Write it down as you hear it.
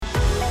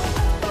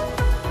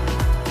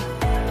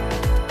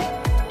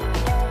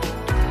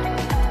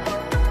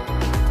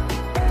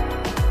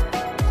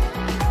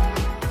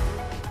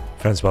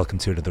Friends, welcome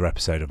to another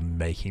episode of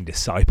Making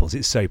Disciples.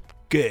 It's so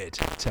good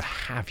to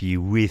have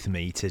you with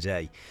me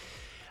today.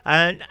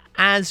 And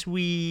as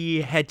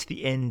we head to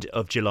the end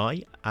of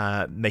July,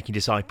 Making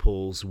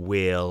Disciples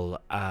will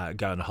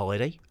go on a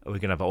holiday. We're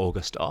going to have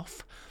August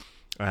off.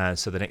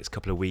 So the next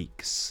couple of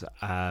weeks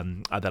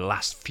are the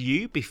last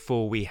few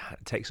before we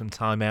take some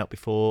time out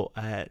before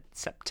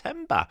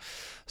September.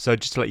 So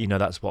just to let you know,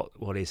 that's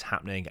what is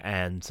happening.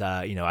 And,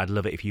 I'd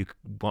love it if you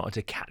wanted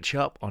to catch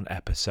up on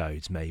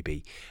episodes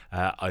maybe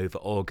over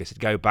August.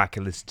 Go back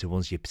and listen to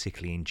ones you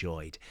particularly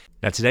enjoyed.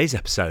 Now, today's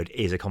episode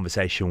is a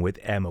conversation with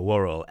Emma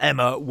Worrell.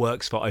 Emma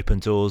works for Open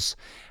Doors,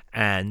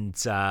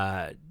 and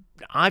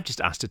I've just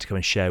asked her to come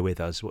and share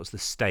with us what's the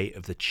state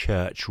of the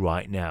church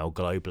right now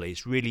globally.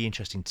 It's really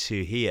interesting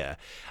to hear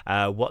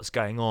what's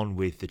going on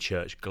with the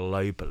church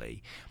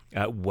globally.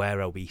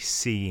 Where are we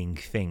seeing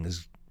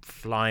things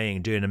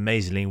flying, doing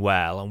amazingly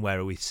well, and where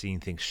are we seeing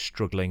things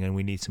struggling, and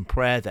we need some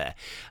prayer there.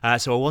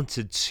 So I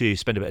wanted to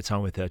spend a bit of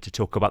time with her to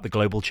talk about the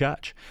global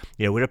church.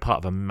 We're a part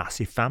of a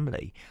massive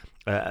family.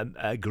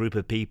 A group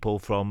of people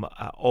from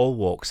all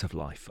walks of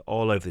life,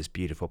 all over this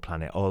beautiful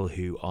planet, all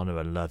who honour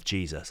and love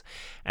Jesus.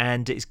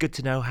 And it's good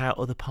to know how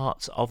other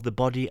parts of the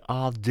body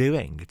are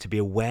doing, to be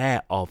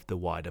aware of the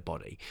wider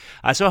body.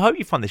 So I hope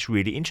you find this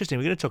really interesting.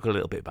 We're going to talk a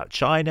little bit about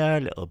China,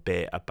 a little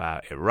bit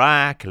about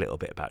Iraq, a little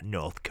bit about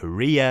North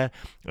Korea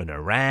and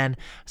Iran.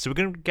 So we're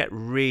going to get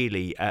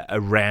really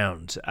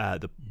around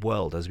the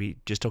world as we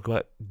just talk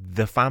about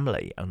the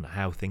family and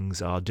how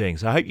things are doing.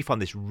 So I hope you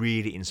find this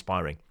really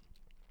inspiring.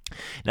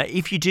 Now,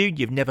 if you do,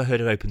 you've never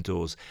heard of Open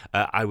Doors,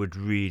 I would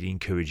really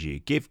encourage you.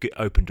 Give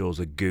Open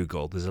Doors a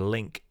Google. There's a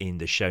link in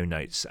the show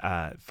notes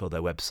for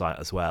their website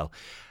as well.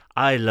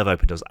 I love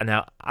Open Doors.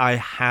 Now, I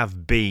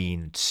have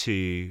been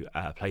to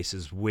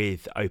places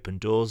with Open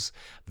Doors,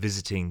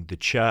 visiting the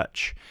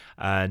church,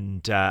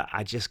 and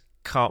I just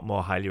can't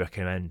more highly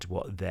recommend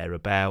what they're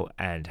about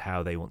and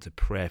how they want to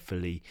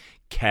prayerfully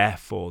care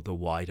for the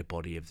wider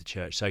body of the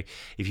church. So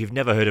if you've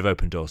never heard of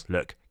Open Doors,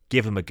 look,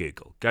 give them a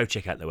Google. Go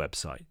check out their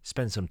website.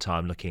 Spend some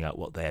time looking at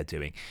what they're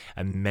doing,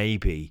 and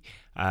maybe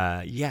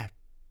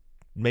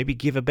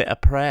give a bit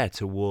of prayer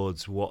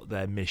towards what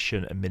their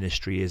mission and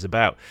ministry is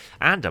about.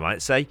 And I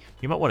might say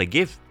you might want to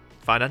give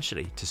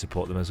financially to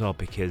support them as well,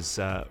 because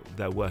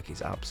their work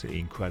is absolutely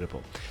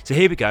incredible. So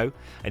here we go,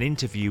 an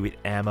interview with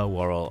Emma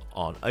Worrell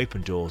on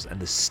Open Doors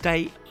and the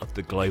state of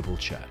the global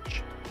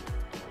church.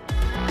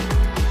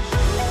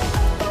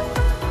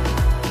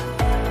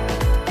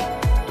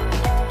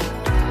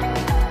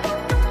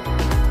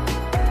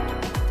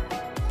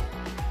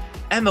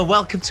 Emma,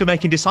 welcome to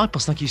Making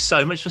Disciples. Thank you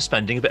so much for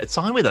spending a bit of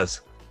time with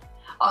us.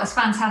 Oh, it's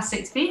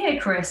fantastic to be here,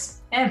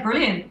 Chris. Yeah,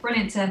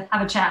 brilliant to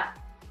have a chat.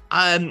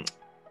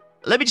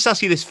 Let me just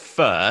ask you this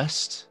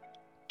first.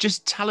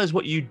 Just tell us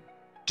what you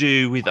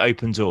do with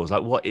Open Doors.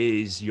 Like, what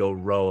is your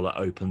role at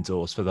Open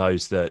Doors for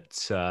those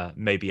that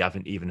maybe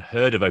haven't even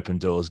heard of Open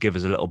Doors? Give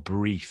us a little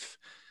brief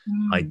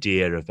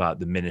idea about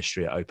the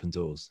ministry at Open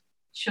Doors.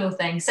 Sure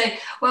thing. So,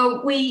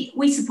 well,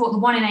 we support the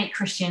 1 in 8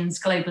 Christians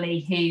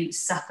globally who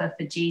suffer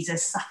for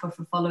Jesus, suffer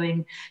for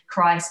following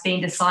Christ, being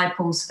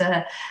disciples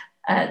for,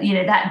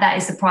 that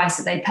is the price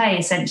that they pay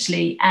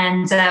essentially.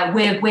 And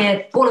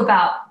we're all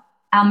about,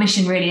 our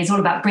mission really is all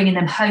about bringing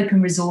them hope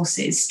and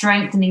resources,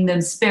 strengthening them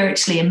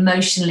spiritually,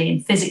 emotionally,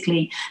 and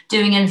physically,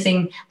 doing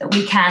anything that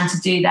we can to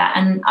do that.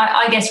 And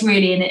I guess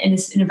really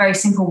in a very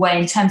simple way,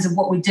 in terms of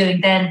what we're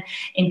doing then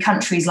in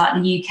countries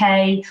like the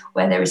UK,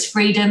 where there is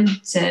freedom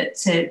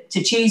to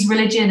choose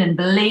religion and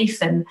belief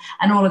and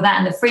all of that,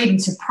 and the freedom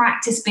to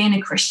practice being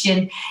a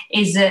Christian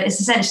is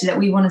essentially that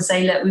we want to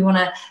say, look, we want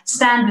to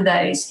stand with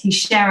those who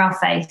share our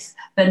faith,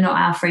 but not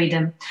our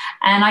freedom.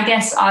 And I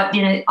guess I've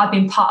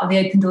been part of the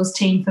Open Doors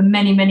team for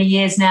many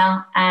years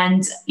now,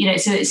 and so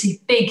it's a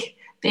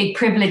big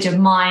privilege of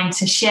mine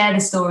to share the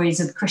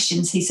stories of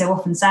Christians who so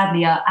often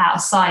sadly are out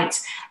of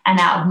sight and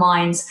out of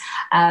mind.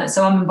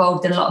 So I'm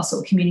involved in a lot of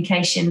sort of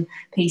communication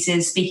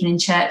pieces, speaking in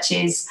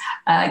churches,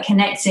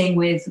 connecting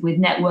with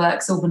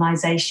networks,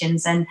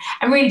 organisations, and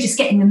really just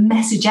getting the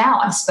message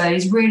out, I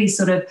suppose, really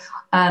sort of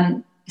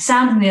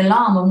sounding the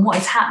alarm on what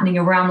is happening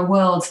around the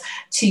world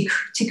to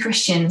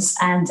Christians,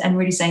 and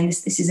really saying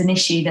this is an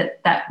issue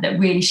that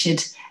really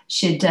should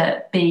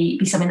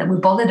be something that we're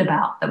bothered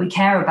about, that we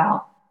care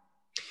about.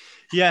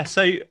 Yeah,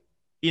 so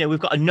we've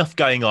got enough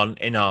going on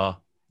in our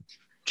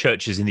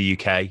churches in the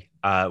UK.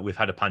 We've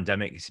had a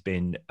pandemic. It's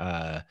been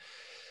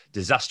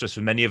disastrous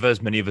for many of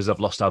us. Many of us have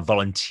lost our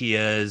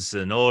volunteers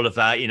and all of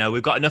that.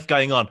 We've got enough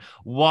going on.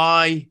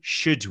 Why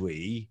should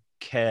we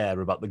care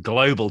about the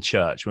global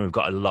church when we've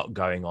got a lot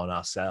going on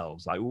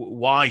ourselves? Like,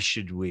 why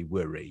should we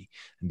worry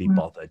and be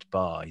bothered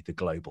by the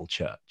global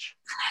church?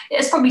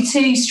 There's probably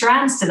two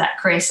strands to that,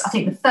 Chris. I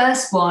think the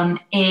first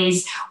one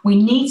is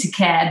we need to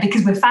care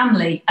because we're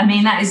family. I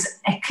mean, that is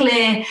a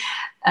clear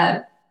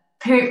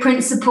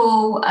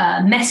principle,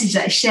 message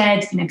that is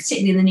shared,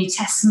 particularly in the New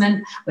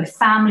Testament. We're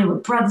family, we're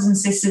brothers and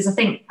sisters. I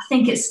think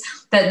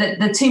it's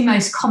the two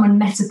most common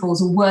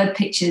metaphors or word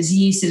pictures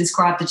used to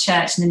describe the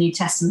church in the New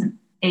Testament.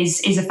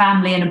 is a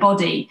family and a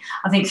body.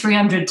 I think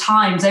 300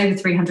 times, over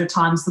 300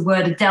 times, the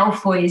word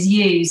adelphoi is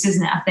used,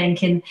 isn't it? I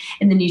think in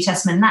the New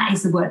Testament, and that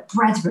is the word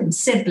brethren,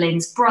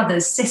 siblings,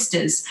 brothers,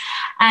 sisters.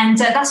 And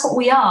that's what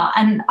we are.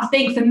 And I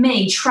think for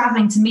me,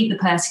 traveling to meet the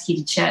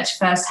persecuted church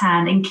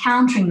firsthand,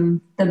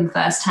 encountering them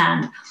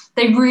firsthand,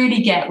 they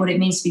really get what it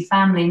means to be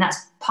family. And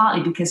that's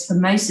partly because for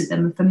most of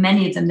them, for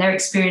many of them, their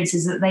experience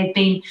is that they've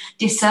been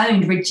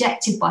disowned,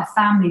 rejected by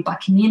family, by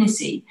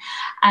community.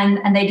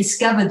 And they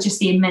discover just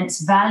the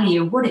immense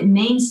value of what it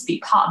means to be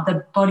part of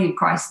the body of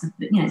Christ,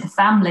 the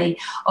family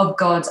of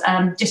God.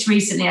 Just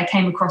recently, I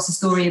came across a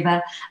story of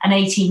an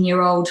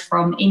 18-year-old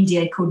from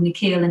India called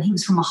Nikhil, and he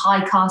was from a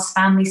high caste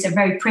family, so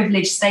very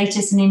privileged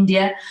status in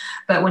India.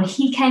 But when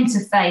he came to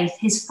faith,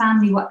 his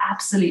family were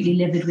absolutely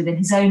livid with him.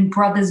 His own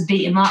brothers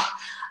beat him up,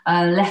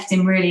 left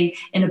him really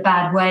in a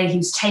bad way. He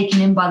was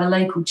taken in by the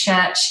local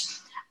church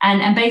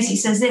and basically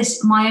says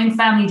this: my own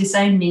family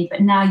disowned me,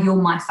 but now you're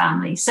my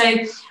family. So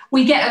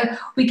we get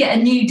a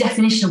new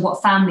definition of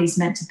what family is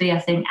meant to be, I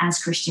think,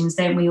 as Christians,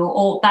 don't we?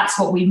 Or that's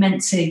what we're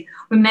meant to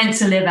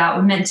live out.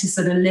 We're meant to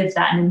sort of live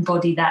that and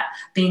embody that,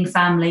 being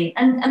family.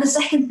 And the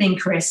second thing,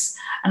 Chris,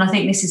 and I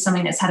think this is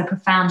something that's had a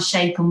profound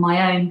shape on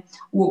my own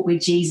walk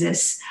with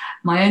Jesus,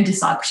 my own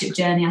discipleship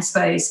journey, I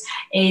suppose,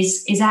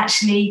 is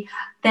actually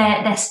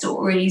their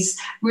stories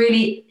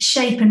really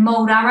shape and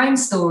mold our own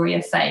story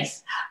of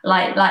faith.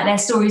 Like their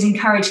stories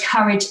encourage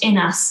courage in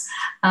us.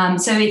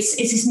 So it's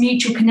this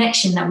mutual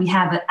connection that we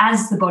have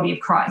as the body of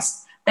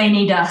Christ. They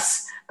need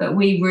us, but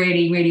we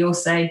really, really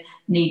also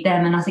need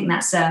them. And I think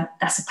that's a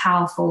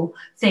powerful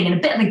thing and a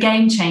bit of a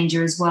game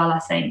changer as well, I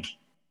think.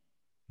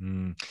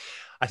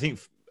 I think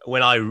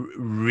when I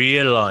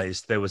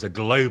realized there was a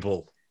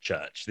global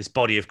church, this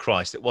body of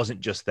Christ, it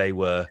wasn't just they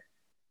were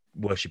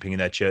worshipping in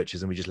their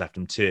churches and we just left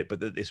them to it, but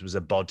that this was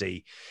a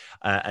body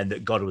and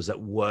that God was at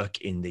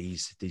work in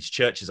these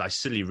churches. I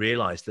suddenly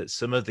realized that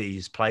some of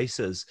these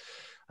places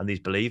and these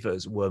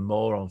believers were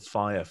more on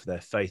fire for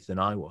their faith than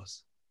I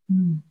was.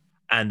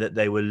 And that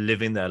they were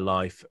living their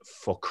life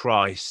for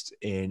Christ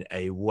in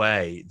a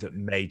way that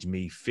made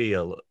me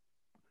feel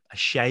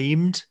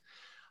ashamed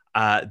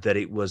that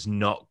it was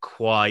not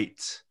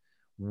quite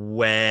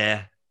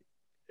where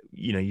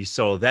you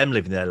saw them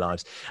living their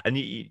lives. And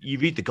you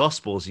read the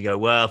Gospels, you go,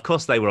 well, of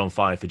course they were on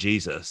fire for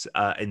Jesus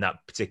in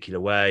that particular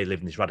way,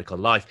 living this radical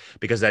life,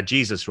 because they had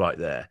Jesus right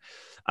there.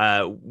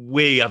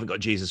 We haven't got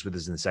Jesus with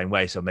us in the same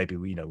way, so maybe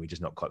we're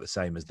just not quite the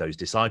same as those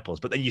disciples.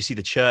 But then you see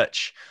the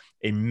church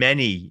in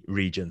many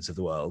regions of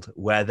the world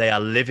where they are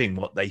living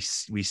what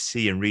we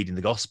see and read in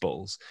the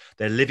Gospels.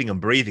 They're living and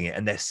breathing it,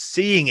 and they're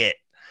seeing it,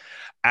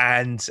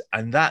 and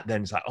that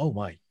then is like, oh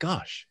my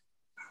gosh.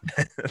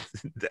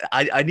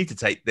 I need to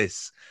take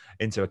this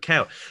into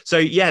account. So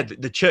yeah,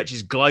 the church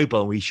is global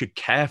and we should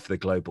care for the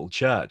global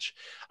church.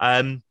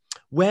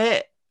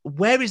 Where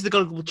is the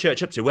global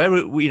church up to?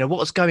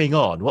 What's going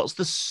on? What's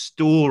the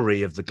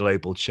story of the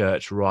global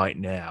church right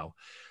now?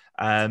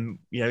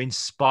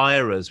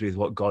 Inspire us with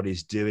what God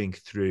is doing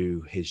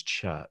through his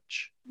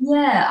church.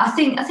 Yeah, I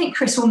think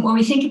Chris, when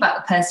we think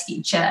about the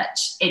persecuted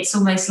church, it's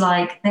almost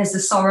like there's the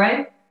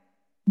sorrow,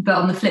 but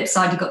on the flip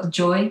side, you've got the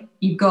joy,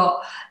 you've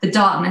got the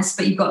darkness,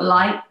 but you've got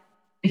light,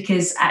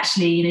 because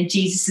actually,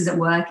 Jesus is at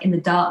work in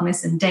the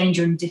darkness and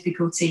danger and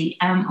difficulty.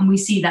 And we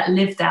see that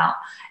lived out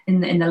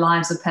in the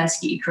lives of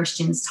persecuted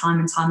Christians time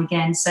and time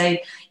again. So,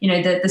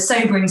 the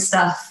sobering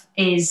stuff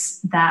is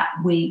that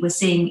we're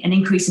seeing an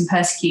increase in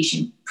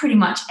persecution pretty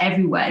much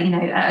everywhere.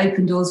 At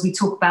Open Doors, we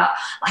talk about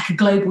like a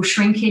global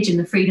shrinkage in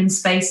the freedom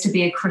space to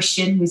be a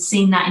Christian. We've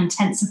seen that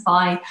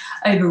intensify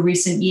over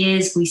recent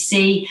years. We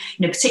see,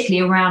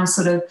 particularly around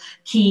sort of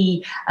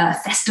key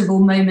festival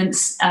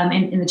moments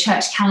in the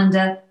church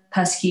calendar,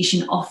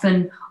 persecution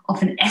often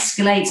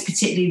escalates,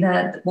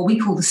 particularly what we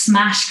call the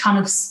smash kind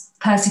of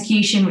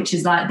persecution, which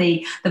is like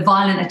the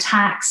violent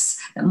attacks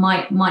that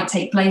might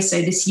take place.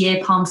 So this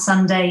year, Palm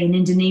Sunday in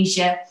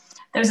Indonesia,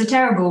 there was a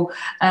terrible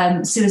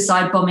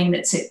suicide bombing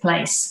that took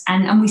place,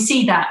 and we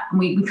see that, and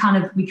we kind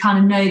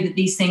of know that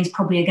these things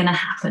probably are going to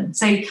happen.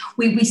 So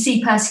we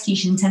see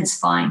persecution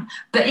intensifying,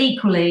 but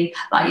equally,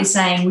 like you're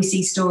saying, we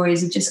see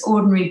stories of just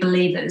ordinary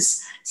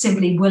believers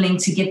simply willing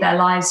to give their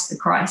lives for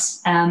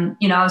Christ. I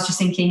was just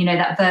thinking,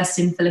 that verse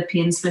in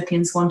Philippians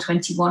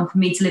 1:21, for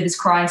me to live as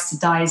Christ, to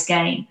die as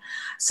gain.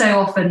 So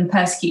often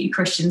persecuted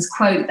Christians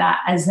quote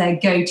that as their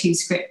go-to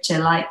scripture,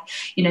 like,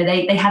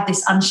 they have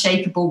this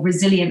unshakable,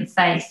 resilient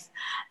faith,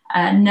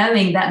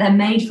 knowing that they're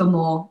made for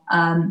more,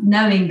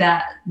 knowing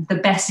that the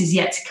best is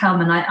yet to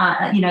come. And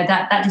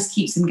that just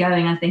keeps them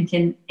going, I think,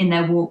 in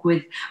their walk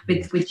with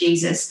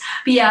Jesus.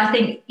 But yeah, I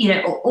think,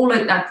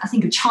 I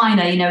think of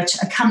China,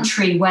 a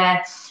country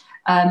where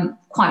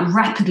quite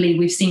rapidly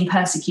we've seen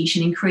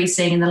persecution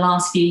increasing in the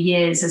last few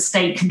years as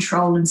state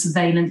control and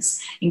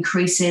surveillance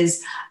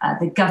increases.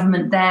 The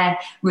government there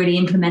really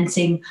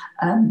implementing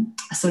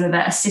sort of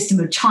a system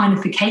of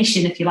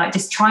Chinification, if you like,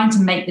 just trying to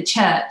make the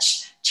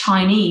church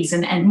Chinese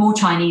and more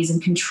Chinese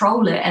and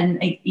control it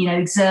and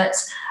exert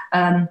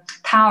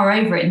power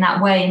over it in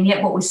that way. And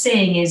yet what we're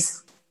seeing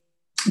is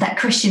that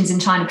Christians in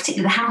China,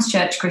 particularly the house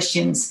church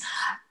Christians,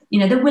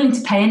 they're willing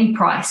to pay any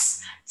price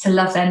to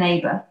love their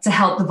neighbor, to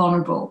help the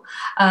vulnerable.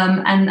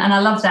 And I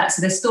love that.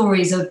 So there's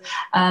stories of,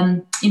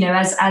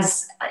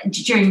 as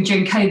during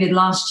COVID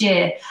last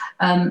year,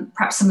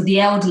 perhaps some of the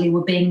elderly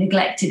were being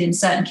neglected in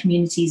certain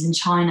communities in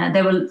China.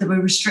 There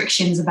were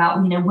restrictions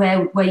about,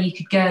 where you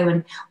could go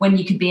and when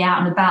you could be out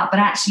and about. But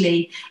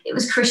actually, it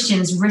was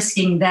Christians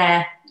risking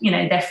their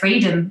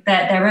freedom,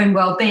 their own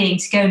well-being,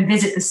 to go and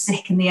visit the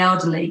sick and the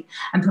elderly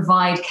and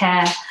provide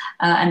care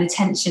and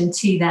attention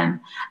to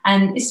them.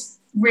 And it's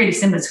really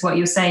similar to what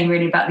you were saying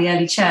really about the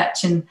early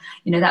church and,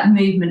 that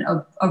movement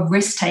of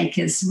risk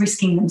takers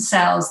risking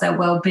themselves, their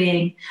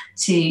well-being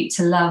to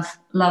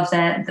love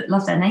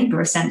their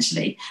neighbor,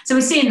 essentially. So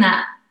we're seeing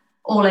that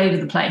all over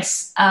the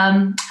place.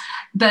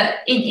 But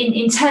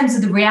in terms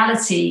of the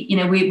reality,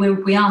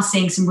 we are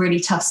seeing some really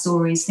tough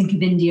stories. Think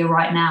of India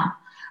right now.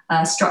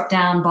 Struck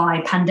down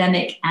by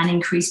pandemic and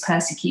increased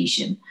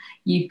persecution.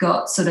 You've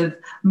got sort of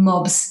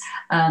mobs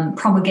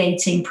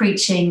promulgating,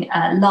 preaching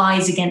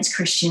lies against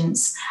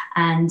Christians,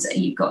 and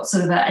you've got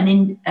sort of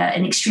an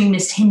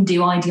extremist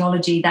Hindu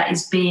ideology that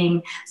is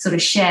being sort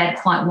of shared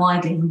quite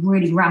widely and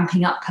really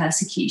ramping up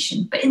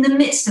persecution. But in the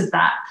midst of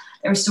that,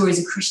 there are stories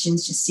of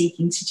Christians just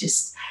seeking to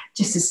just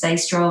to stay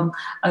strong.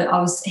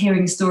 I was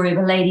hearing a story of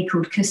a lady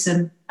called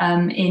Kusum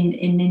in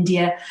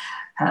India.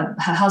 Her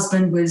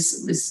husband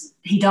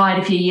he died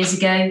a few years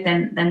ago.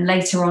 Then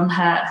later on,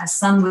 her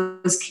son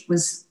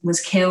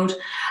was killed,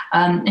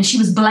 and she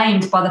was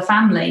blamed by the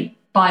family,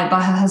 by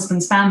her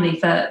husband's family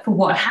for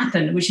what had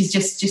happened, which is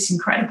just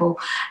incredible.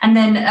 And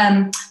then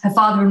her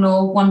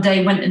father-in-law one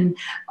day went and,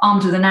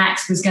 armed with an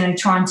axe, was going to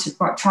try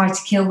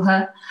to kill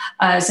her.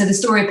 So the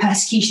story of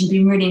persecution has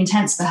been really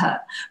intense for her.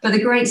 But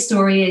the great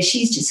story is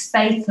she's just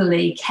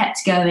faithfully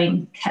kept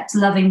going, kept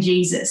loving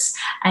Jesus,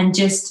 and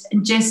just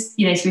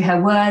through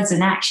her words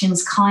and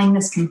actions,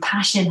 kindness,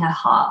 compassion, her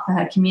heart for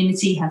her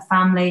community, her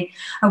family,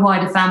 her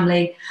wider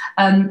family.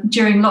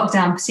 During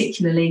lockdown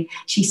particularly,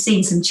 she's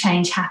seen some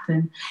change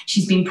happen.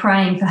 She's been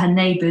praying for her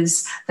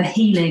neighbours for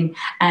healing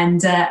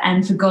and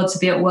for God to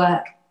be at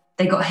work.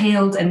 They got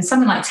healed, and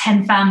something like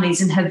 10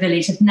 families in her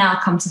village have now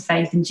come to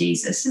faith in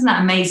Jesus. Isn't that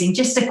amazing?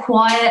 Just a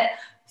quiet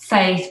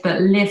faith,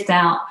 but lived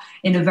out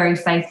in a very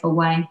faithful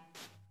way.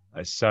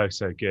 That's so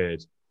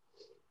good.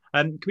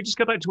 Can we just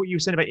go back to what you were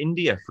saying about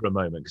India for a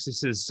moment? Because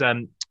this is,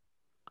 I'm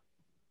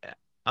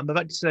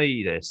about to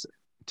say this.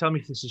 Tell me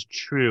if this is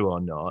true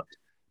or not.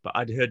 But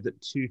I'd heard that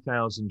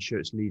 2,000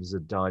 church leaders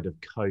had died of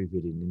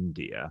COVID in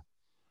India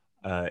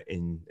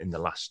in the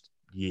last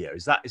year.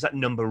 Is that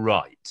number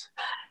right?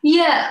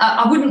 Yeah,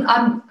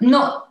 I'm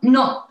not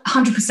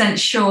 100%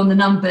 sure on the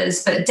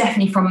numbers, but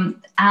definitely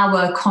from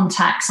our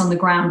contacts on the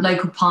ground,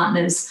 local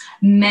partners,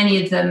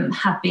 many of them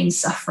have been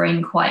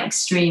suffering quite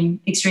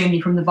extremely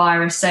from the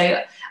virus.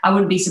 So I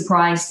wouldn't be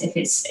surprised if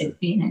this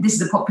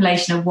is a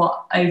population of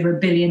over 1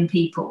 billion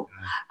people.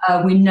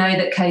 We know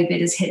that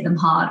COVID has hit them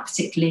hard,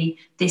 particularly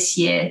this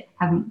year,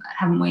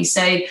 haven't we?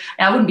 So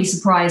I wouldn't be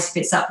surprised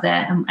if it's up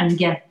there. And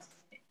yeah,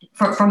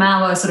 from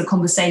our sort of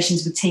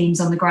conversations with teams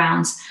on the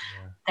ground,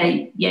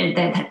 they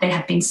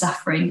have been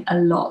suffering a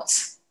lot.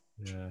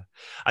 Yeah,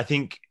 I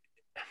think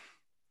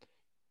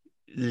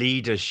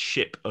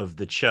leadership of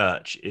the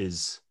church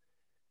is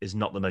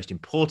not the most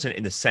important,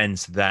 in the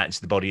sense that it's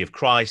the body of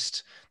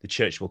Christ. The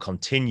church will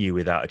continue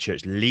without a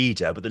church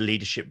leader, but the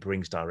leadership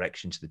brings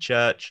direction to the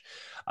church.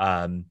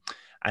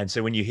 And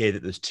so when you hear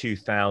that there's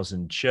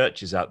 2,000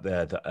 churches out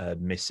there that are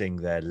missing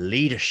their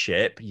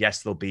leadership,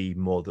 yes, there'll be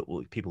more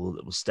people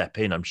that will step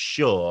in, I'm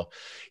sure.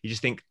 You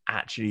just think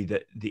actually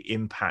that the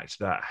impact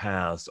that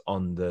has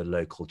on the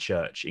local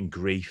church in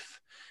grief,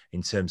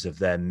 in terms of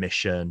their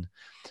mission.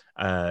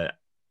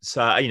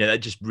 So, that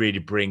just really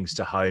brings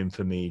to home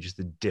for me just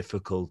the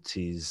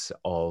difficulties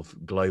of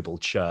global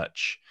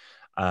church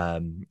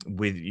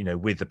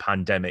with the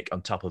pandemic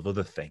on top of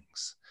other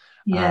things.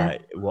 Yeah.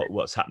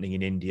 What's happening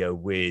in India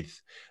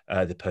with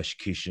the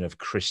persecution of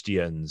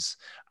Christians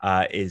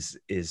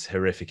is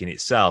horrific in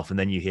itself. And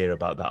then you hear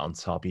about that on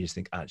top. You just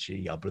think,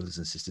 actually, our brothers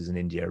and sisters in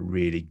India are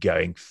really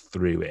going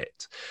through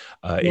it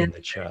in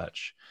the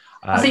church.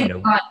 I think,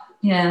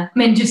 I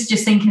mean,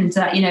 just thinking into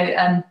that,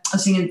 I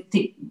was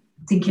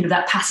thinking of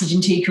that passage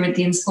in 2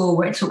 Corinthians 4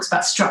 where it talks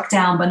about struck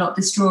down but not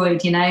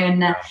destroyed,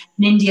 and in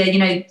India,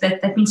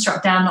 they've been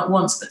struck down not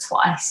once but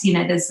twice.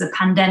 There's the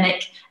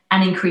pandemic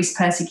and increased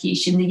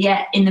persecution.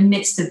 Yet in the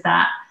midst of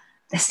that,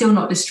 they're still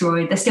not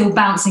destroyed. They're still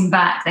bouncing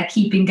back. They're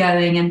keeping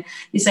going. And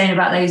you're saying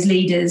about those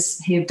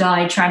leaders who have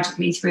died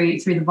tragically through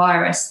the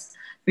virus,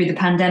 through the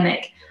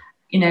pandemic.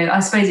 I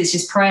suppose it's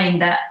just praying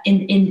that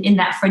in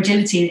that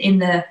fragility, in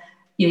the,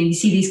 you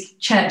see these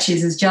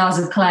churches as jars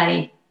of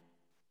clay.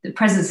 The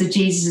presence of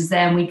Jesus is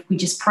there, and we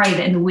just pray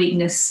that in the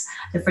weakness,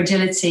 the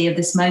fragility of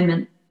this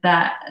moment,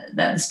 that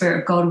the Spirit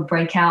of God will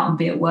break out and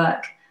be at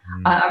work.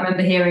 I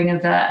remember hearing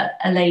of a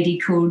lady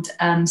called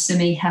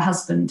Sumi. Her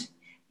husband,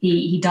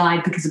 he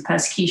died because of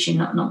persecution,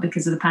 not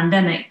because of the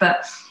pandemic.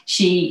 But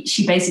she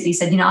basically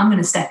said, I'm going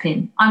to step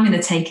in. I'm going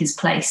to take his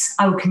place.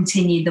 I will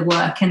continue the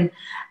work. And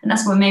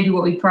that's what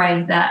we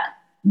pray, that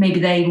maybe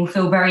they will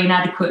feel very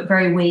inadequate,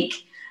 very weak,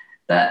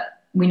 but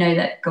we know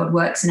that God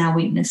works in our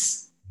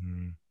weakness.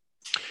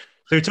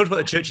 So we talked about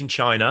the church in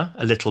China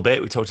a little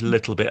bit. We talked a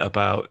little bit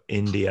about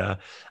India.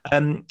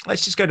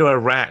 Let's just go to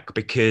Iraq,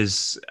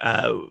 because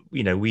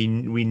we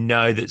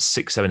know that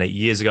 6, 7, 8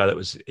 years ago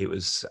it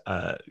was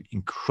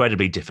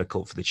incredibly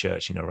difficult for the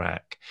church in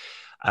Iraq.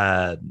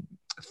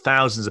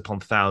 Thousands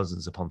upon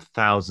thousands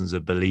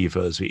of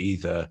believers were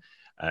either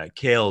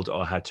killed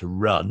or had to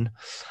run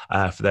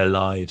for their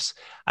lives.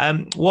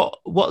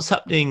 What's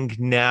happening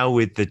now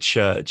with the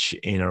church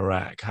in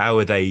Iraq? How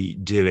are they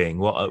doing?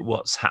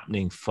 What's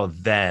happening for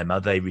them?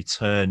 Are they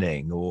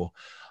returning, or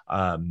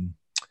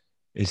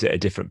is it a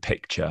different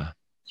picture?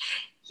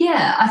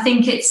 Yeah, I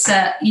think it's,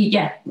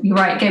 you're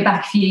right. Go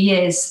back a few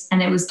years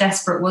and it was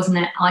desperate, wasn't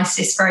it?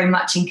 ISIS very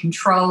much in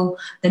control.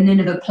 The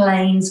Nineveh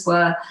plains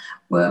were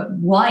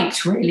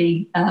wiped,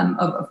 really,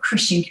 of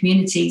Christian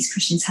communities.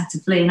 Christians had to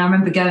flee. And I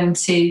remember going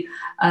to,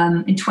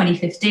 in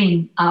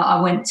 2015, I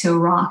went to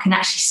Iraq and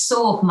actually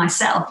saw for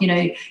myself,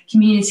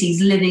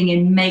 communities living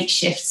in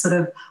makeshift sort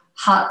of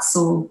huts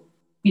or,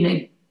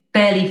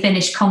 barely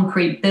finished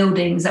concrete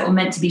buildings that were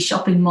meant to be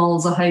shopping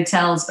malls or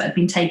hotels, but had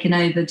been taken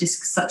over,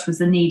 just such was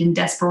the need and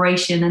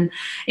desperation. And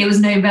it was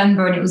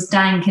November and it was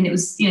dank, and it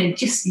was, you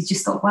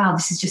just thought, wow,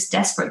 this is just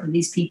desperate that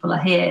these people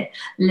are here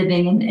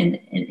living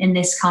in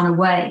this kind of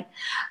way.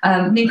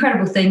 The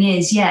incredible thing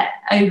is,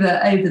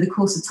 over the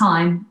course of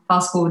time,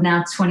 fast forward now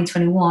to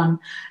 2021,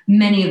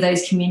 many of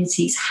those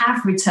communities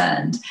have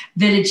returned.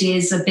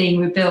 Villages are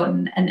being rebuilt,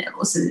 and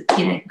also,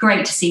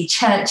 great to see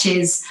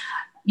churches,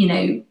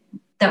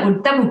 that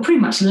were pretty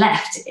much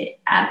left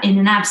in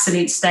an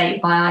absolute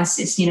state by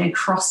ISIS.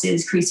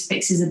 Crosses,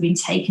 crucifixes have been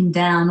taken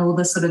down, all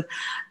the sort of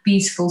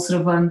beautiful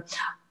sort of,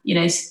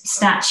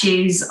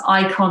 statues,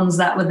 icons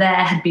that were there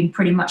had been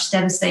pretty much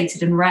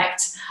devastated and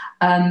wrecked.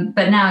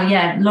 But now,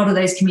 a lot of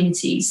those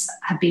communities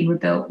have been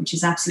rebuilt, which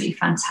is absolutely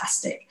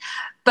fantastic.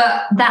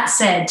 But that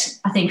said,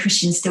 I think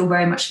Christians still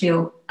very much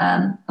feel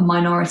a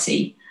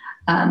minority.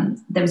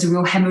 There was a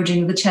real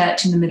hemorrhaging of the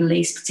church in the Middle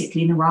East,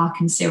 particularly in Iraq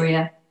and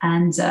Syria.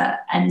 And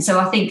so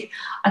I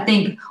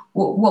think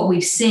what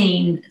we've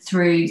seen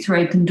through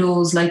Open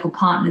Doors, local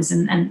partners,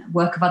 and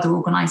work of other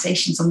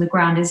organisations on the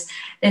ground is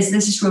there's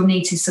this real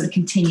need to sort of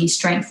continue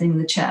strengthening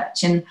the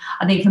church. And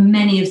I think for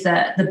many of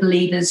the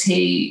believers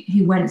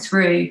who went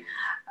through,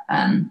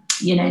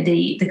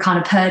 the kind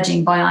of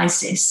purging by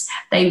ISIS,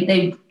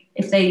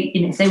 if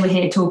they were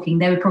here talking,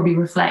 they would probably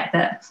reflect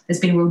that there's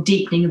been a real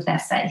deepening of their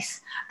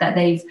faith, that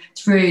they've,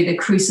 through the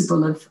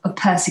crucible of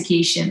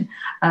persecution,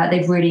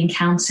 they've really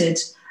encountered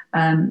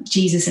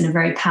Jesus in a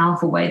very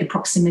powerful way, the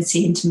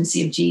proximity,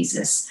 intimacy of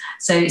Jesus.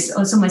 So it's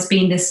almost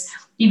been this,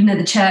 even though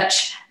the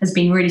church has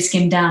been really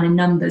skimmed down in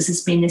numbers,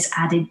 there's been this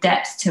added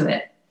depth to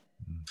it.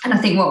 And I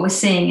think what we're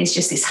seeing is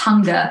just this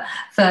hunger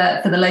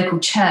for the local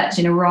church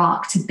in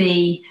Iraq to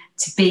be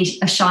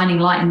a shining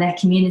light in their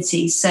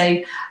communities.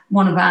 So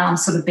one of our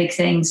sort of big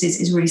things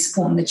is really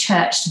supporting the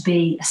church to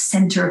be a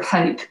centre of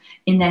hope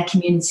in their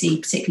community,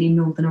 particularly in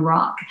northern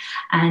Iraq.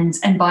 And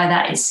by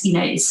that,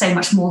 it's so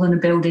much more than a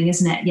building,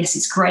 isn't it? Yes,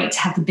 it's great to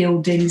have the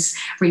buildings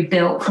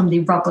rebuilt from the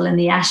rubble and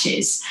the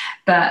ashes,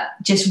 but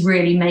just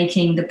really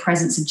making the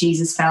presence of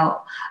Jesus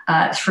felt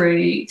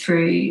through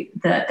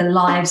the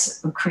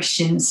lives of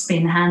Christians,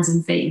 being the hands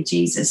and feet of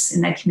Jesus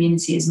in their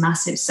community is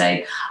massive.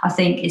 So I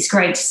think it's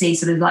great to see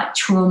sort of like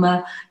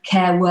trauma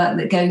care work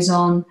that goes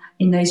on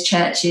in those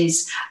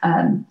churches,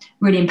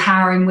 really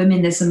empowering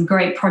women. There's some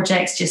great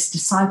projects just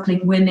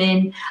discipling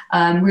women,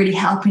 really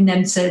helping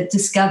them to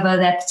discover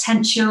their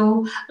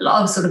potential. A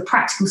lot of sort of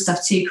practical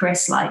stuff too,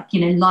 Chris, like,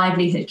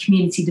 livelihood,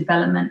 community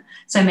development.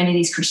 So many of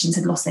these Christians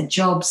have lost their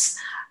jobs.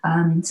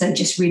 So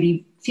just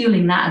really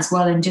fueling that as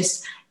well. And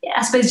just,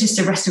 I suppose, just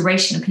a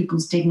restoration of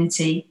people's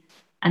dignity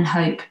and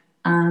hope,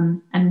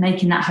 and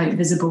making that hope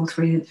visible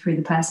through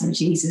the person of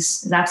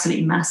Jesus is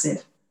absolutely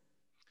massive.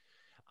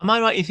 Am I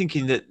right in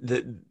thinking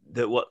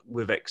that what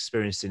we've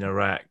experienced in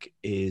Iraq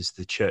is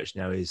the church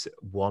now is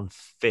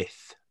 1/5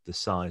 the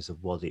size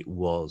of what it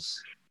was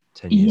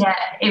 10 years ago?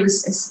 It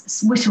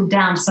was whittled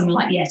down to something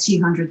like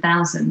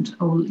 200,000,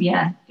 or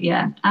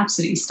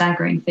absolutely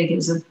staggering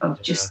figures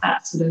of just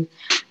that sort of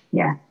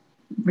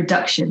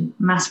reduction,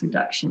 mass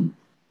reduction.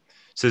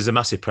 So there's a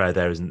massive prayer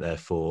there, isn't there,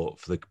 for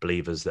the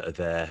believers that are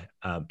there.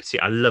 See,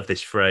 I love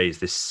this phrase,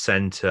 this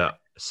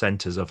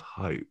centers of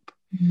hope.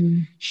 Mm-hmm.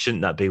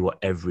 Shouldn't that be what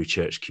every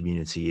church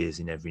community is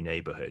in every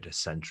neighborhood, a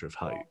center of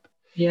hope?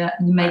 Yeah,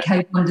 and you make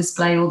hope on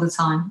display all the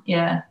time.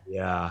 Yeah,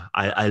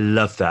 I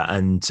love that.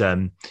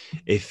 And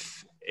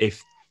if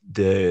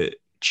the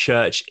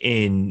church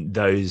in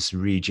those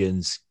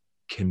regions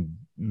can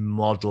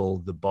model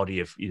the body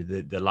of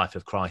the life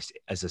of Christ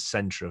as a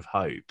center of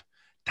hope,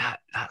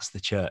 that's the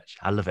church.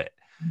 I love it.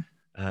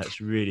 It's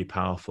really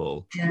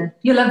powerful. Yeah,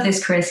 you'll love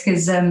this, Chris,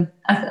 because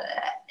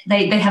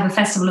they have a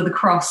festival of the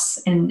cross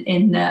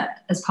in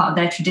as part of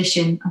their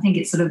tradition. I think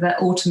it's sort of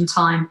at autumn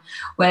time,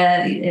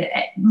 where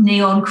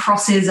neon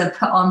crosses are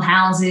put on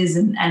houses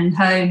and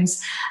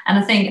homes. And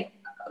I think,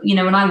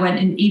 when I went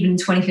in, even in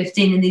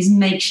 2015, in these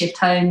makeshift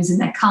homes, in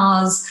their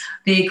cars,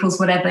 vehicles,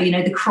 whatever,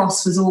 the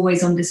cross was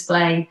always on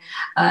display.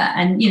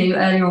 And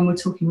earlier on we were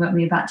talking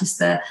about just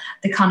the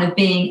kind of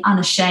being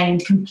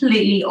unashamed,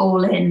 completely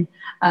all in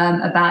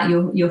about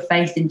your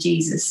faith in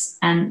Jesus.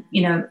 And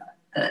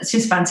it's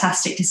just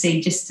fantastic to see.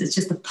 It's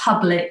just the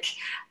public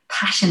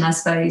passion, I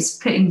suppose,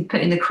 putting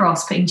the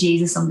cross, putting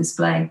Jesus on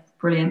display.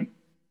 Brilliant.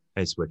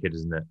 It's wicked,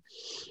 isn't it?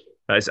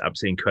 That's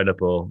absolutely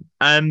incredible.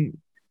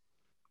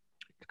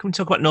 Can we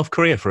talk about North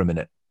Korea for a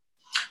minute?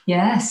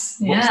 Yes.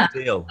 What's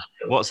the deal?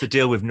 What's the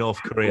deal with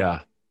North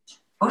Korea?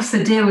 What's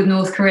the deal with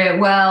North Korea?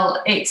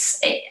 Well,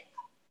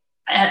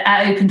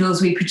 at Open Doors,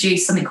 we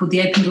produce something called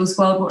the Open Doors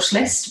World Watch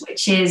List,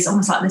 which is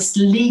almost like this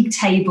league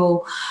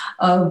table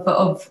of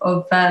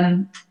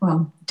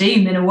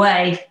doom in a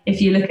way,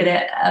 if you look at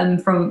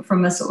it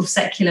from a sort of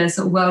secular,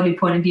 sort of worldly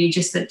point of view,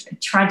 just the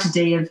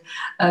tragedy of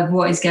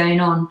what is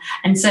going on.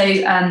 And so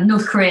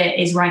North Korea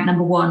is ranked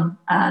number one,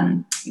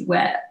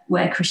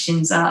 where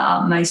Christians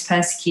are most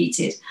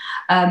persecuted.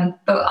 But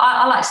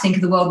I like to think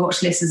of the World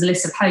Watch List as a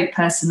list of hope,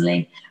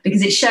 personally,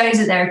 because it shows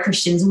that there are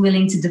Christians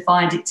willing to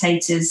defy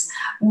dictators,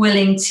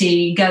 willing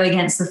to go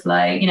against the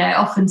flow.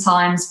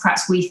 Oftentimes,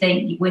 perhaps we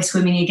think we're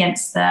swimming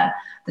against the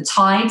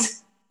tide.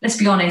 Let's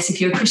be honest,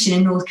 if you're a Christian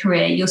in North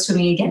Korea, you're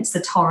swimming against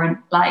the torrent.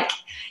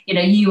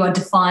 You are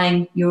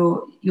defying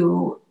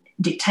your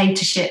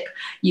dictatorship.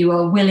 You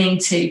are willing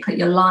to put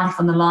your life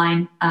on the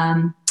line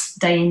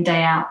day in,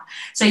 day out.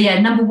 So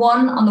number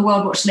one on the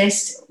World Watch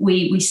List,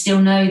 we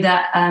still know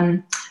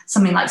that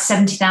something like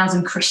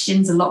 70,000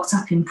 Christians are locked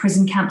up in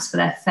prison camps for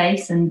their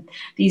faith. And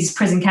these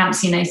prison camps,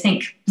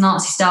 think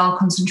Nazi-style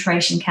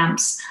concentration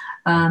camps.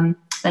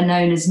 They're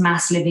known as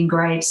mass living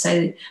graves.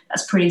 So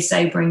that's pretty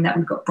sobering that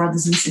we've got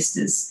brothers and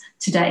sisters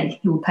today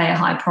who will pay a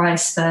high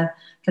price for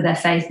their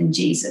faith in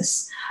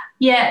Jesus.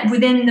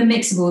 Within the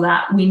mix of all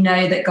that, we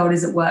know that God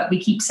is at work. We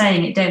keep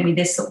saying it, don't we?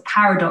 This sort of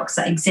paradox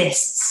that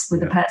exists with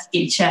the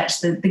persecuted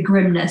church, the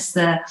grimness,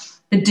 the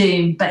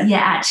doom. But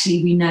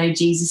actually, we know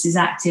Jesus is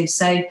active.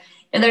 So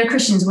there are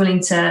Christians willing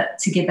to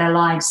give their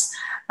lives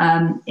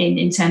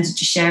in terms of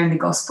just sharing the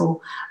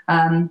gospel.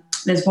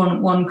 There's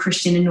one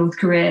Christian in North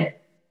Korea.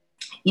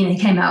 He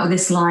came out with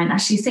this line.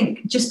 Actually, I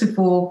think just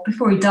before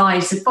he died,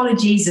 he said, "Follow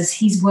Jesus.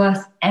 He's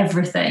worth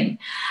everything."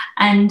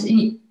 And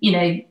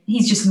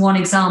he's just one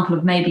example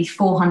of maybe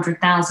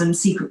 400,000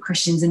 secret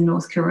Christians in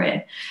North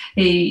Korea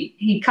who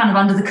kind of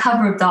under the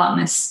cover of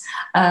darkness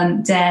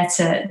dare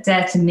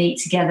to meet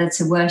together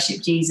to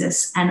worship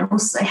Jesus, and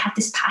also they have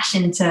this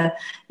passion to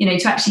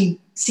actually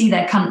see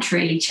their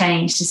country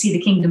change, to see the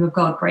kingdom of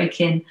God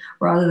break in,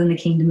 rather than the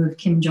kingdom of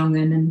Kim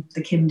Jong-un and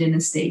the Kim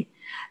dynasty.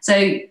 So,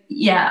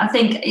 I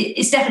think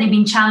it's definitely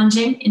been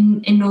challenging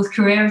in North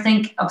Korea. I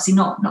think obviously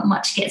not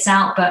much gets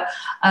out, but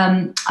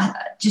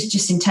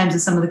just in terms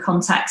of some of the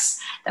contacts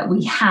that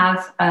we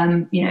have,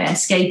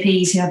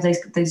 escapees who have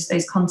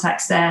those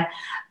contacts there,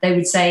 they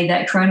would say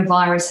that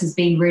coronavirus has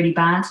been really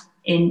bad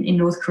in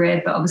North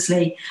Korea, but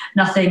obviously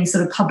nothing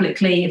sort of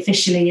publicly,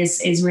 officially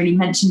is really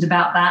mentioned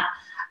about that.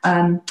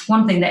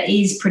 One thing that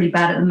is pretty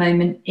bad at the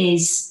moment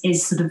is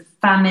sort of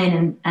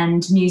famine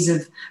and news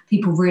of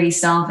people really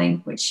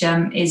starving, which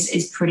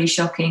is pretty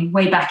shocking.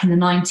 Way back in the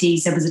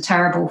 90s, there was a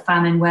terrible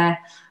famine where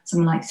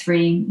something like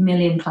 3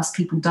 million plus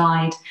people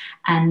died.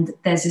 And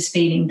there's this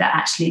feeling that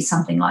actually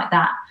something like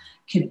that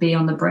could be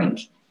on the brink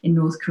in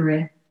North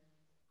Korea.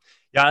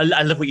 Yeah,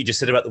 I love what you just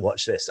said about the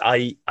watch list.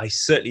 I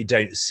certainly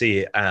don't see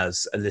it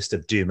as a list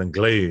of doom and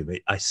gloom.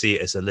 I see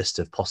it as a list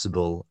of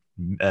possible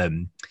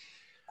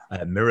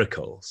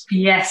miracles.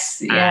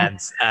 Yes, yeah.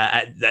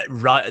 And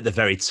right at the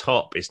very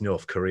top is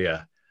North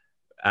Korea,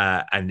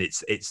 and there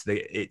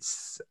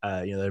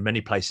are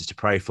many places to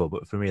pray for,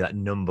 but for me that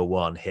number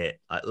one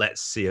hit.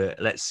 Let's see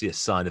a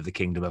sign of the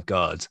kingdom of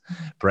God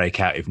break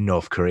out in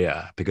North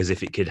Korea, because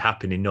if it could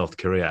happen in North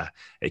Korea,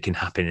 it can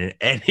happen in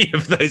any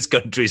of those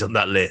countries on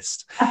that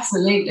list.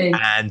 Absolutely.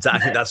 And I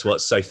think that's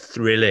what's so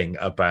thrilling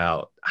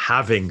about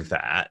having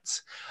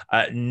that,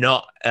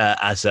 not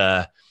as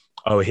a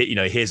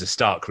here's a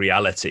stark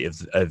reality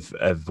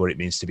of what it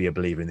means to be a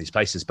believer in these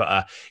places.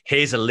 But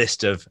here's a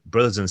list of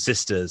brothers and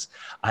sisters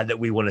that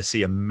we want to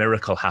see a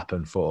miracle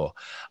happen for.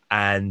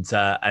 And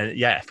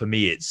for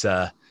me, it's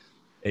a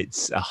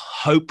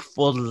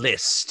hopeful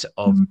list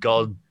of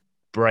God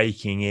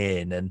breaking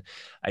in, and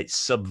it's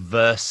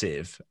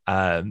subversive.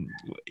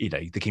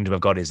 The kingdom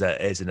of God is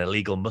an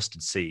illegal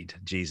mustard seed,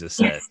 Jesus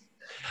said. Yes.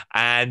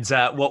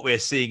 And what we're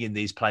seeing in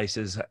these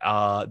places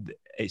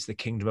it's the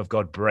kingdom of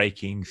God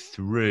breaking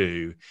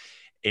through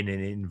in an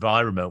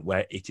environment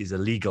where it is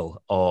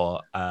illegal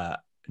or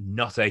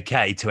not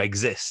okay to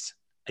exist.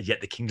 And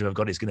yet the kingdom of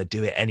God is going to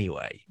do it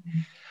anyway.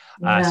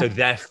 Yeah. So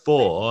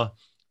therefore,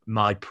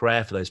 my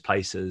prayer for those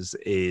places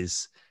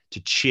is to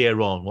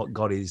cheer on what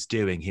God is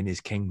doing in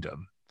his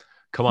kingdom,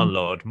 Come on,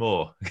 Lord,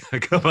 more.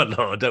 Come on,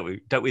 Lord,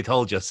 don't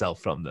withhold yourself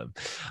from them.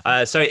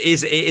 So it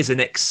is an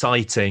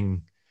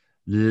exciting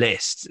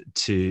list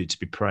to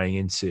be praying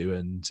into,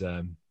 and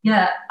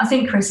Yeah, I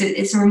think, Chris,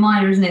 it's a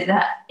reminder, isn't it,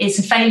 that it's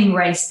a failing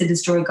race to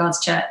destroy God's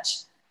church.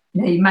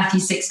 You know, Matthew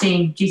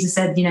 16, Jesus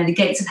said, you know, the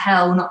gates of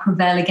hell will not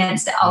prevail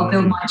against it. I'll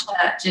build my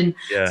church. And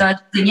so I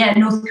think,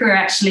 North Korea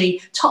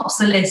actually tops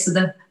the list of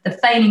the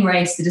failing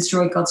race to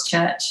destroy God's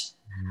church,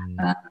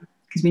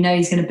 because we know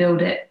he's going to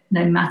build it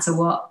no matter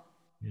what.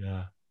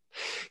 Yeah.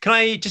 Can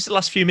I, just the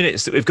last few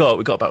minutes that we've got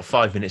about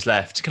 5 minutes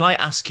left. Can I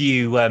ask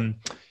you,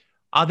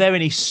 are there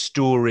any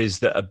stories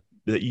that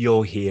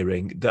you're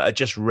hearing that are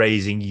just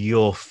raising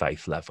your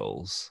faith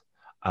levels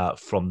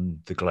from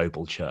the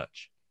global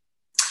church?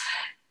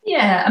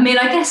 Yeah, I mean,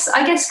 I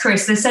guess,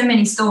 Chris, there's so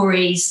many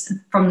stories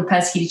from the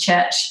persecuted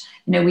church.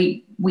 You know,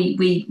 we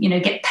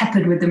get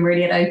peppered with them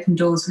really at Open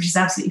Doors, which is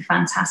absolutely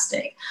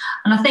fantastic.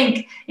 And I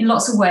think in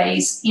lots of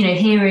ways, you know,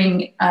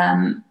 hearing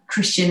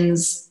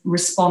Christians'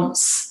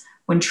 response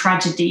when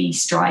tragedy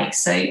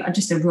strikes. So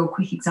just a real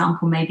quick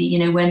example, maybe, you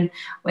know,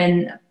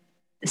 when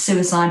the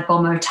suicide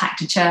bomber attacked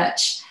a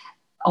church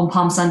on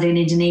Palm Sunday in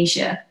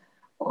Indonesia,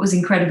 what was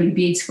incredibly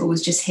beautiful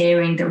was just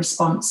hearing the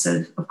response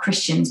of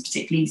Christians,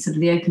 particularly sort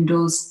of the Open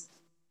Doors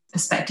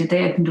perspective,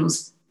 the Open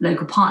Doors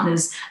local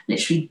partners,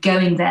 literally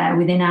going there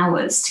within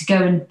hours to go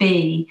and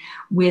be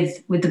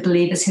with the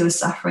believers who are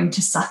suffering,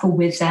 to suffer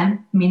with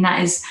them. I mean,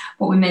 that is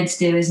what we're meant to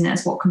do, isn't it?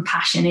 That's what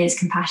compassion is.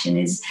 Compassion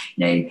is,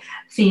 you know,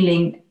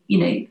 feeling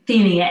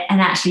it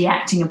and actually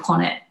acting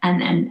upon it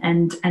and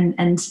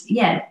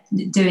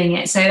doing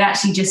it. So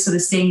actually just sort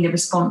of seeing the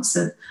response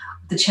of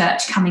the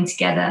church coming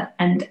together,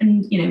 and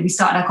you know, we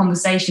started our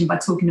conversation by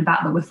talking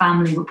about that we're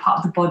family, we're part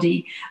of the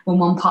body. When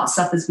one part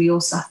suffers, we all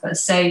suffer.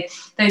 So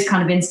those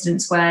kind of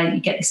incidents where you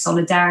get this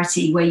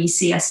solidarity, where you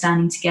see us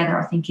standing together,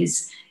 I think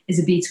is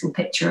a beautiful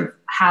picture of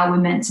how we're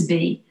meant to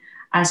be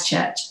as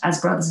church,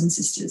 as brothers and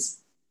sisters.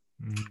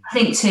 I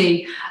think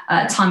too,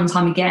 time and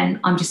time again,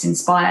 I'm just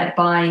inspired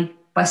by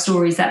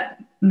stories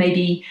that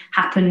maybe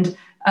happened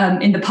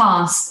in the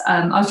past.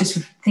 I was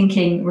just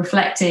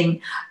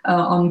reflecting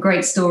on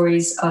great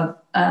stories of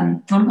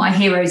one of my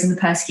heroes in the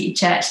persecuted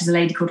church is a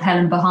lady called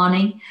Helen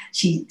Bahani.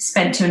 She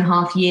spent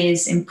 2.5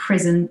 years in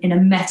prison in a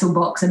metal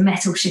box, a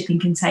metal shipping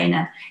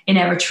container in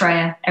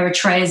Eritrea.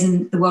 Eritrea is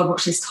in the World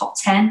Watch List top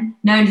 10,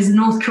 known as the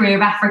North Korea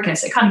of Africa.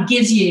 So it kind of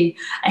gives you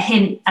a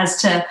hint as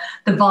to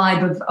the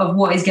vibe of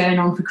what is going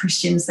on for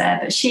Christians there.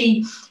 But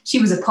she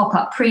was a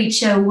pop-up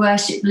preacher,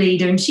 worship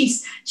leader, and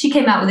she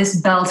came out with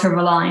this belter of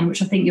a line,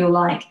 which I think you'll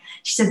like.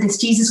 She said, "This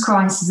Jesus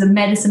Christ is the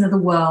medicine of the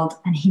world,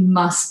 and he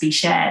must be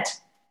shared."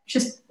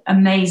 Just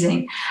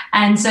amazing.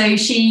 And so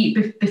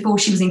before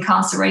she was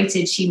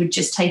incarcerated, she would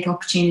just take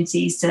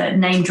opportunities to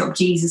name drop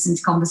Jesus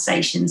into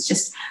conversations,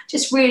 just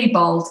really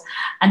bold.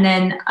 And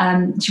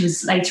then she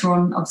was later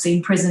on obviously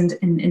imprisoned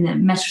in the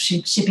metal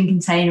shipping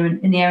container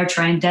in the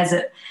Eritrean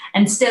desert.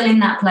 And still in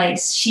that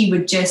place, she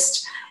would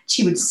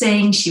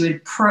sing, she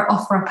would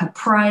offer up her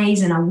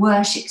praise and her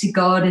worship to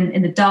God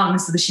in the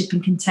darkness of the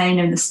shipping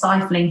container in the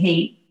stifling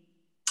heat.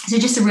 So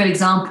just a real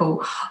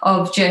example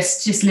of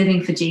just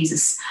living for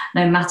Jesus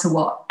no matter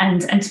what.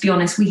 And to be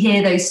honest, we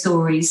hear those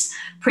stories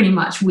pretty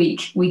much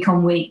week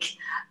on week.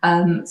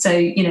 So,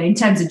 you know, in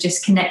terms of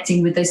just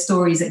connecting with those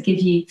stories that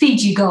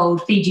feed you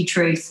gold, feed you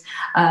truth,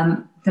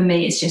 for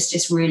me, it's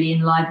just really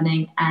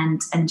enlivening,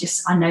 and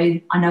just I know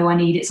I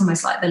need it. It's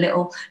almost like the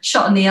little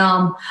shot in the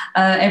arm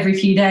every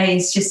few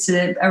days, just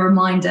a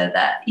reminder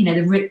that, you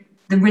know,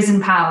 the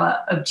risen power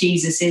of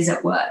Jesus is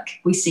at work.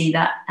 We see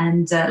that.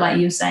 And like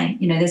you were saying,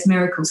 you know, there's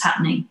miracles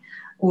happening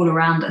all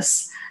around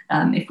us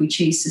if we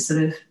choose to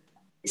sort of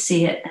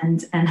see it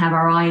and have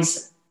our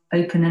eyes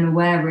open and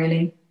aware,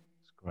 really.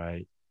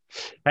 Great.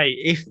 Hey,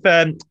 if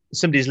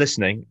somebody's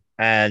listening,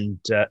 and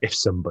if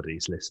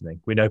somebody's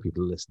listening, we know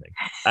people are listening,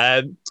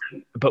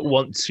 but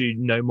want to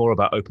know more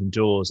about Open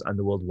Doors and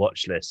the World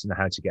Watch List and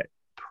how to get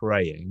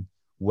praying,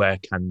 where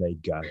can they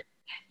go?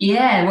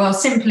 Yeah, well,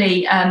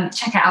 simply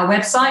check out our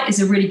website. It's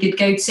a really good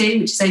go-to,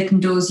 which is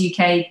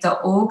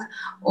opendoorsuk.org,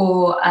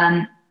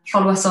 or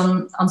follow us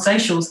on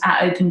socials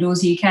at Open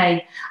Doors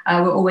UK.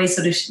 We're always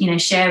sort of, you know,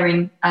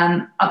 sharing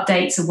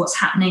updates of what's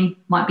happening.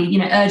 Might be, you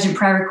know, urgent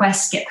prayer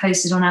requests get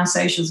posted on our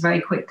socials very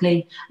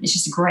quickly. It's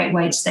just a great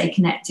way to stay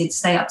connected,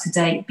 stay up to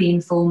date, be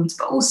informed,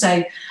 but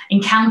also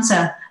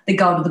encounter the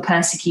God of the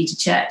persecuted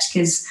church.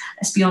 Because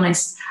let's be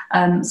honest,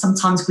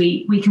 sometimes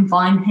we can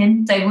find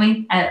him, don't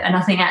we? And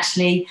I think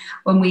actually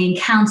when we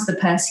encounter the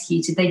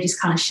persecuted, they just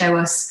kind of show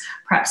us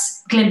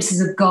perhaps glimpses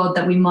of God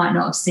that we might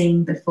not have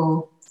seen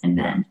before, and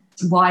then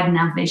widen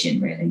our vision,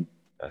 really.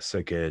 That's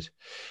so good.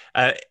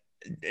 And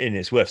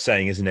it's worth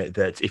saying, isn't it,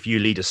 that if you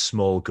lead a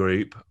small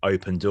group,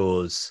 Open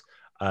Doors,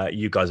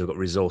 you guys have got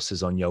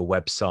resources on your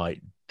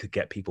website to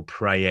get people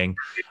praying.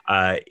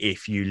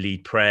 If you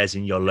lead prayers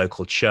in your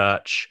local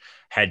church,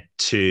 head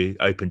to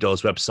Open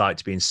Doors website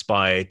to be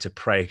inspired to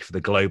pray for the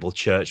global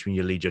church when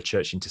you lead your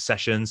church into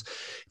sessions.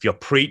 If you're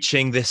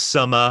preaching this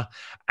summer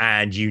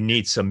and you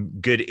need some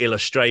good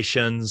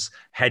illustrations,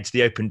 head to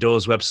the Open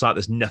Doors website.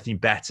 There's nothing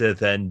better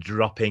than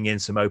dropping in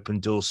some Open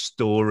Doors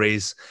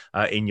stories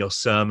in your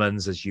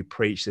sermons as you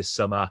preach this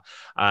summer.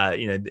 I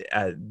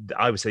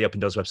would say the Open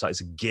Doors website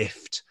is a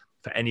gift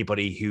for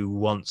anybody who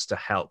wants to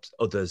help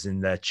others in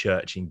their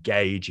church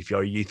engage. If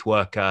you're a youth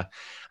worker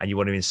and you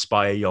want to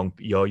inspire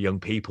your young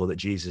people that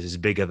Jesus is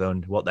bigger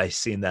than what they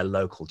see in their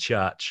local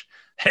church,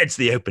 head to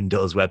the Open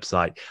Doors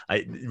website.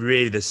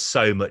 Really, there's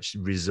so much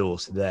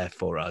resource there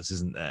for us,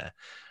 isn't there?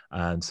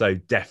 So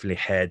definitely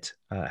head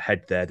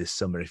there this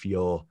summer if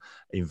you're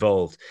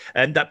involved.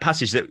 And that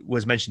passage that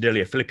was mentioned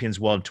earlier, Philippians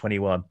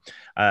 1:21,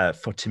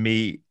 for to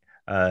me,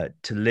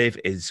 to live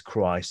is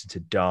Christ, and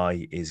to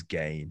die is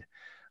gain.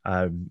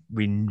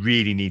 We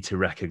really need to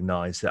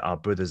recognize that our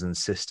brothers and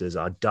sisters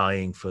are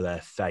dying for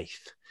their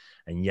faith,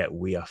 and yet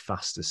we are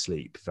fast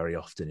asleep very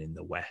often in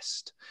the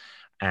West.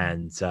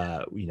 And,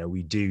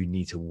 we do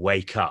need to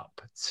wake up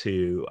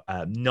to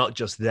not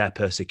just their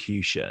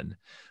persecution,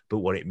 but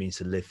what it means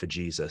to live for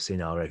Jesus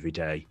in our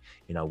everyday,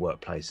 in our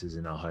workplaces,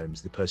 in our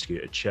homes. The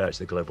persecuted church,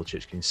 the global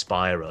church, can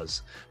inspire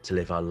us to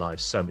live our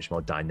lives so much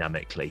more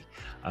dynamically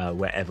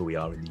wherever we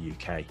are in the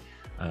UK.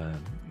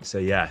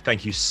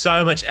 Thank you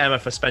so much, Emma,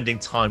 for spending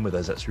time with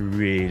us. That's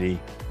really,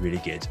 really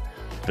good.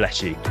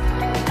 Bless you.